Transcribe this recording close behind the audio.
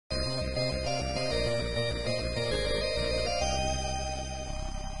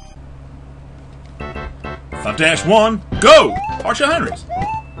5-1, go! Archer Henrys.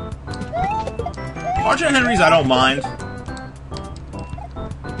 Archer Henrys I don't mind.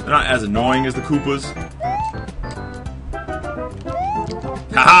 They're not as annoying as the Koopas.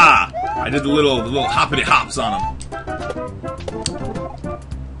 Haha! I did the little hoppity hops on them.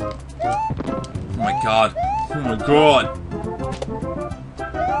 Oh my god. Oh my god.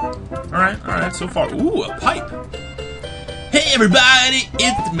 Alright, so far. Ooh, a pipe. Hey everybody,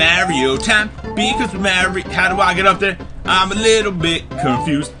 it's Mario time. Because Mario, how do I get up there? I'm a little bit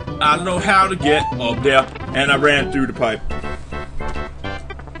confused. I don't know how to get up there. And I ran through the pipe.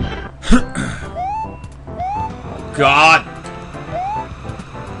 God.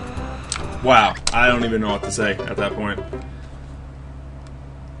 Wow, I don't even know what to say at that point.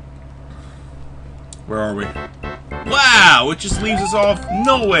 Where are we? Wow, it just leaves us off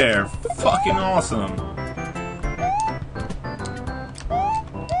nowhere. Fucking awesome.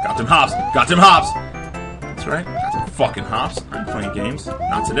 Got them hops. Got them hops. That's right. Got them fucking hops. I ain't playing games.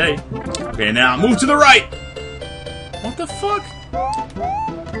 Not today. Okay, now move to the right. What the fuck?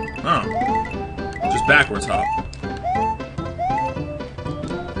 Oh. Just backwards hop.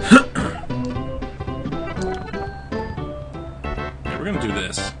 Okay, we're gonna do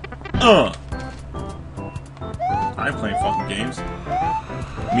this. I ain't playing fucking games.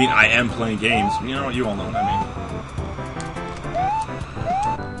 I mean, I am playing games. You know what? You all know what I mean.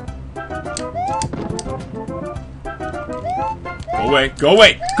 Go away! Go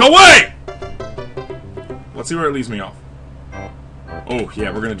away! Go away! Let's see where it leaves me off. Oh,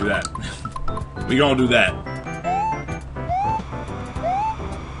 yeah, we're gonna do that. We gonna do that.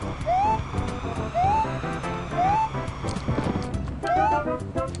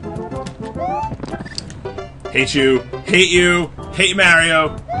 Hate you. Hate you. Hate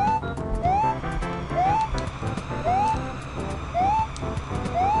Mario.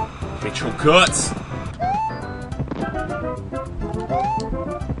 Hate your guts.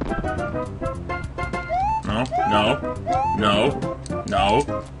 No, no, no, no,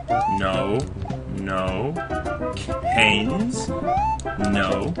 no, no. Canes.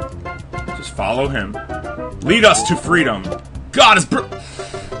 No. Just follow him. Lead us to freedom. God is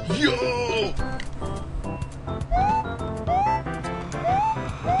Yo!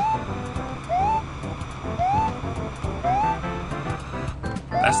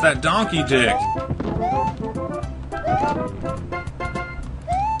 That's that donkey dick.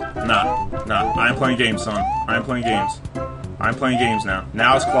 Nah, I ain't playing games, son. I ain't playing games. I'm playing games now.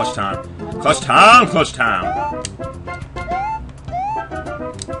 Now it's clutch time. Clutch time! Clutch time!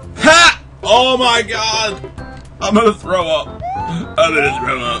 Ha! Oh my god! I'm gonna throw up. I'm gonna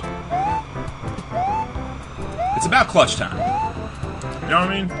throw up. It's about clutch time. You know what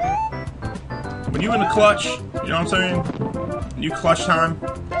I mean? When you in the clutch, you know what I'm saying? When you clutch time,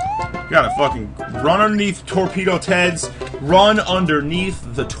 you gotta fucking run underneath Torpedo Ted's. Run underneath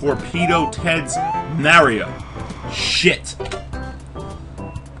the Torpedo Ted's Mario. Shit.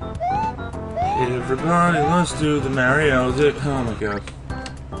 Everybody, let's do the Mario. Oh my god.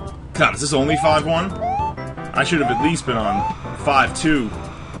 God, is this only 5-1? I should have at least been on 5-2.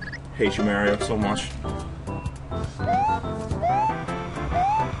 Hate you, Mario, so much.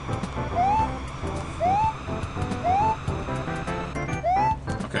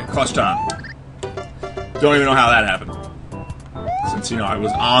 Okay, clutch time. Don't even know how that happened. Since, you know, I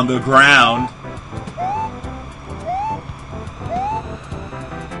was on the ground.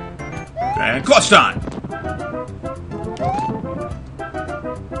 And clutch time!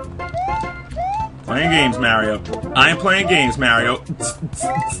 Playing games, Mario. I ain't playing games, Mario.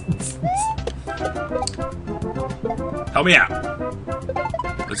 Help me out.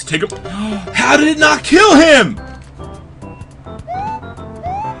 Let's take a... How did it not kill him?!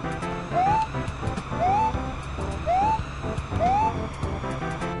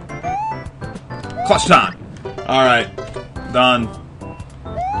 Clutch time! Alright. Done.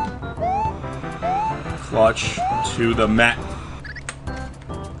 Clutch to the mat.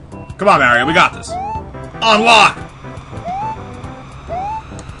 Come on, Mario, we got this. Unlock!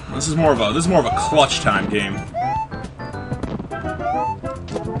 This is more of a clutch time game.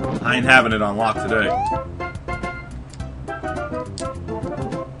 I ain't having it unlocked today.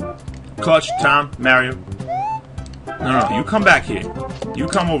 Clutch time, Mario. No, you come back here. You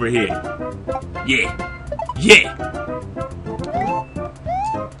come over here. Yeah. Yeah!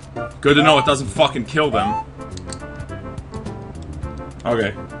 Good to know it doesn't fucking kill them.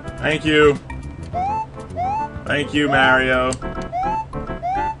 Okay. Thank you. Thank you, Mario.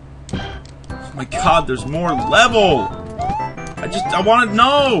 Oh my god, there's more level! I want to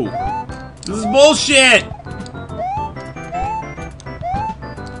know! This is bullshit!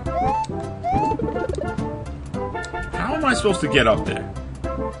 I supposed to get up there?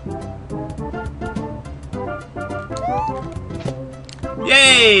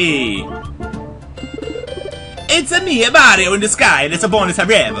 Yay! It's a me, Mario, in the sky, and it's a bonus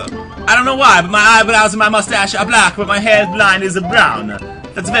forever. I don't know why, but my eyebrows and my mustache are black, but my hair line is brown.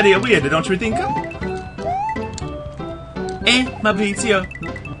 That's very weird, don't you think? My BTO.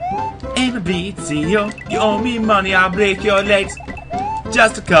 My BTO. You owe me money, I'll break your legs.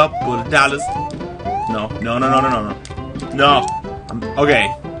 Just a couple of dollars. No. No. Okay.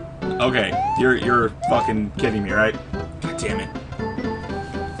 Okay. You're fucking kidding me, right? God damn it.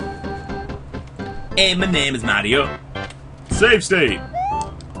 Hey, my name is Mario. Save state.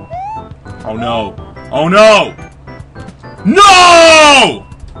 Oh no. Oh no! No!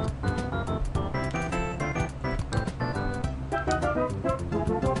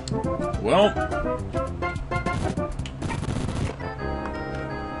 Well.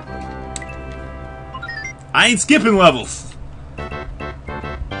 I ain't skipping levels.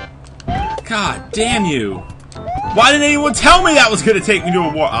 God damn you. Why didn't anyone tell me that was gonna take me to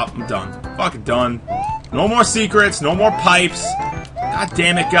a war? Oh, I'm done. Fucking done. No more secrets, no more pipes. God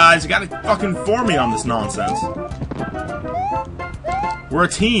damn it, guys. You gotta fucking inform me on this nonsense. We're a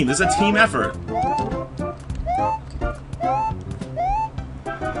team. This is a team effort.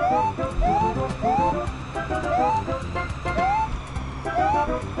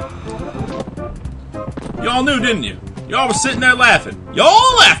 Y'all knew, didn't you? Y'all were sitting there laughing.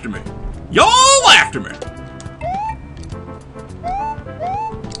 Y'all after me. Y'all after me.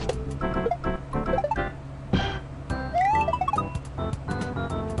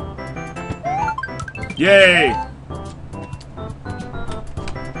 Yay!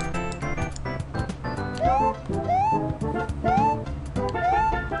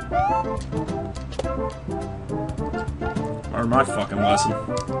 Learn my fucking lesson.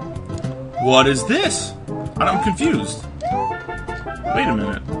 What is this? I'm confused. Wait a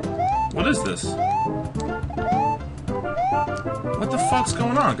minute. What is this? What the fuck's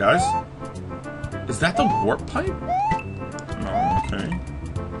going on, guys? Is that the warp pipe? Oh, okay.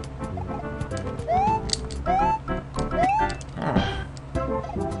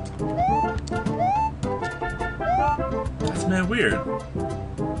 That's mad weird.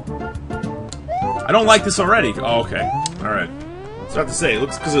 I don't like this already. Oh, okay. Alright. I was about to say, it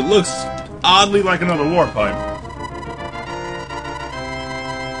looks oddly like another warp pipe.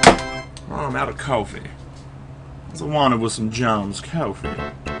 Oh, I'm out of coffee. I wanted with some John's coffee.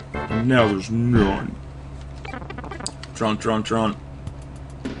 And now there's none. Drunk.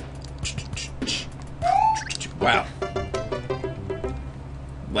 Wow.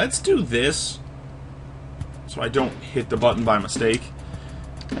 Let's do this so I don't hit the button by mistake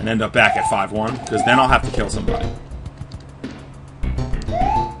and end up back at 5-1, because then I'll have to kill somebody.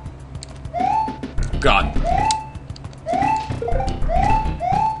 God.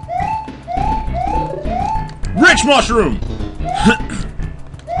 Rich mushroom!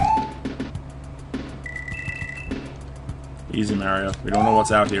 Easy, Mario. We don't know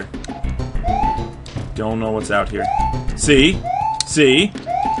what's out here. Don't know what's out here. See? See?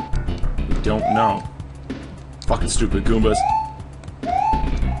 We don't know. Fucking stupid Goombas.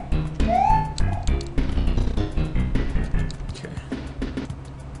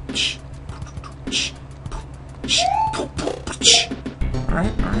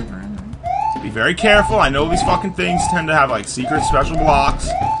 Alright. Be very careful. I know these fucking things tend to have, like, secret special blocks.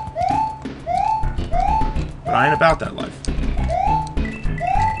 But I ain't about that life.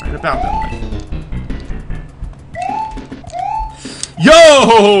 I ain't about that life.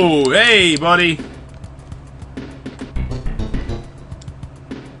 Yo! Hey, buddy!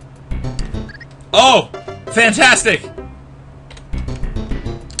 Oh! Fantastic!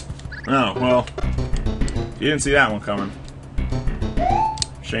 Oh, well. You didn't see that one coming.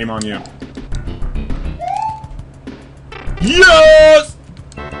 Shame on you. Yes!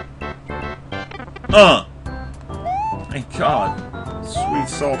 Thank God. Sweet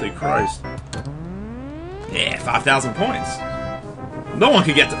salty Christ. Yeah, 5,000 points. No one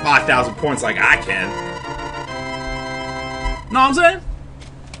can get to 5,000 points like I can. Know what I'm saying?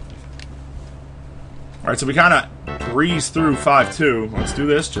 Alright, so we kind of breeze through 5-2. Let's do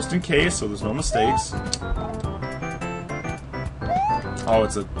this just in case so there's no mistakes. Oh,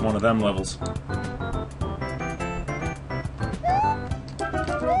 it's one of them levels.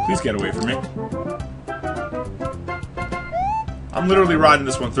 Please get away from me. I'm literally riding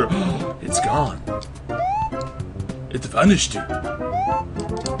this one through. It's gone. It vanished.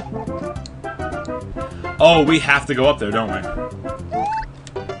 Oh, we have to go up there, don't we?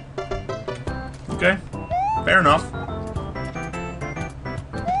 Okay. Fair enough.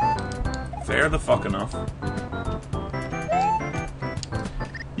 Fair the fuck enough.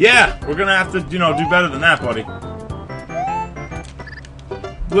 Yeah, we're gonna have to, you know, do better than that, buddy. A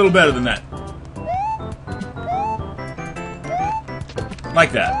little better than that.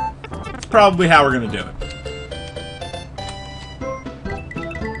 Like that. That's probably how we're gonna do it.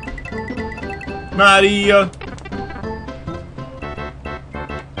 Maria.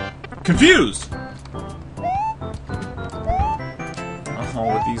 Confused.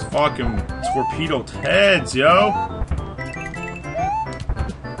 Oh, with these fucking torpedo heads, yo.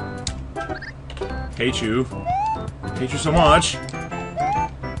 Hate you. Hate you so much.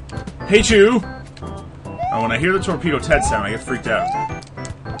 Hate you. And when I hear the torpedo head sound, I get freaked out.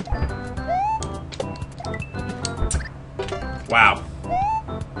 Wow.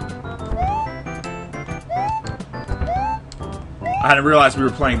 I hadn't realized we were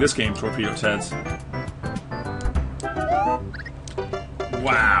playing this game, Torpedo Heads.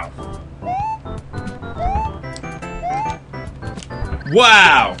 Wow.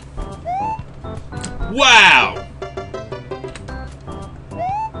 Wow. Wow.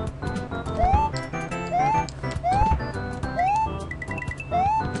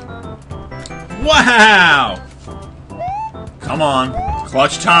 Wow. Come on.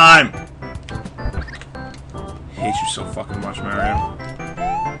 Clutch time. Hate you so fucking much, Mario.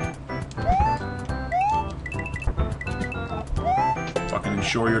 Fucking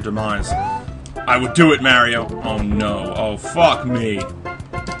ensure your demise. I would do it, Mario. Oh no. Oh fuck me.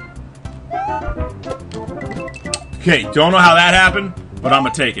 Okay, don't know how that happened, but I'm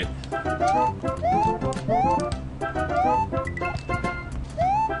gonna take it.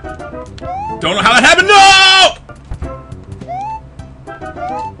 Don't know how that happened. No!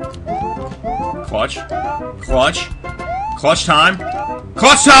 Clutch. Clutch. Clutch time.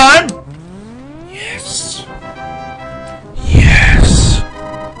 Clutch time! Yes. Yes.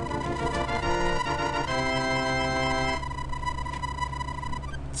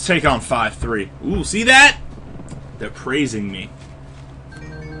 Let's take on 5-3. Ooh, see that? They're praising me.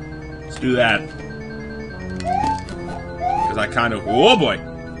 Let's do that. Because I kind of... Oh, boy.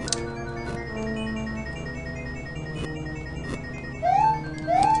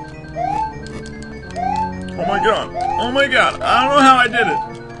 Oh my god. Oh my god. I don't know how I did it.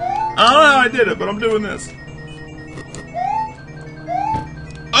 I don't know how I did it, but I'm doing this.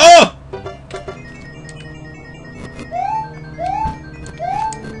 Oh!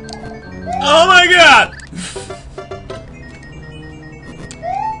 Oh my god!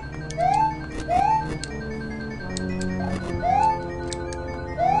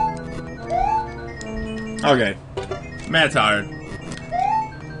 Okay. Mad tired.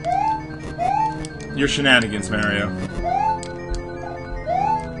 Your shenanigans, Mario.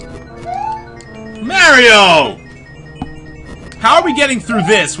 Mario! How are we getting through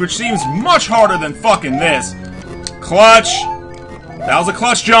this, which seems much harder than fucking this? Clutch! That was a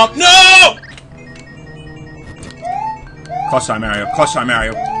clutch jump. No! Clutch time, Mario. Clutch time,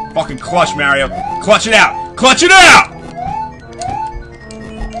 Mario. Fucking clutch, Mario. Clutch it out! Clutch it out!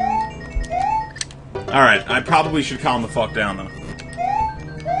 Alright, I probably should calm the fuck down, though.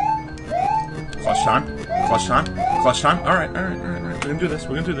 Clutch time. Clutch time. Clutch time. Alright. We're gonna do this.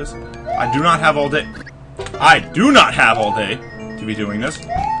 We're gonna do this. I do not have all day. I do not have all day to be doing this.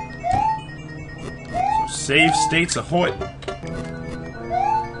 So save states ahoy.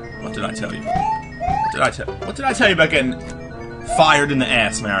 What did I tell you? What did I tell you about getting fired in the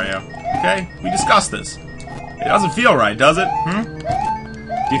ass, Mario? Okay? We discussed this. It doesn't feel right, does it?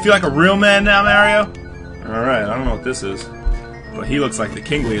 Do you feel like a real man now, Mario? Alright, I don't know what this is. But he looks like the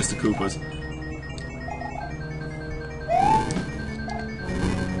kingliest of Koopas.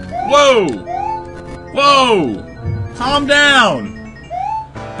 Whoa! Whoa! Calm down!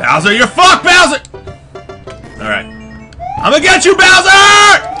 Bowser, you're fucked, Bowser! Alright. I'm gonna get you,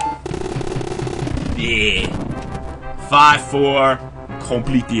 Bowser! Yeah. 5-4.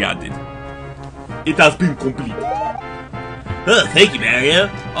 Completed. It has been completed. Oh, thank you, Mario.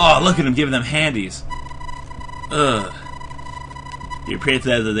 Oh, look at him giving them handies. Ugh. Your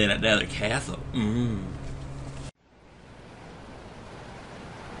princess is in another castle.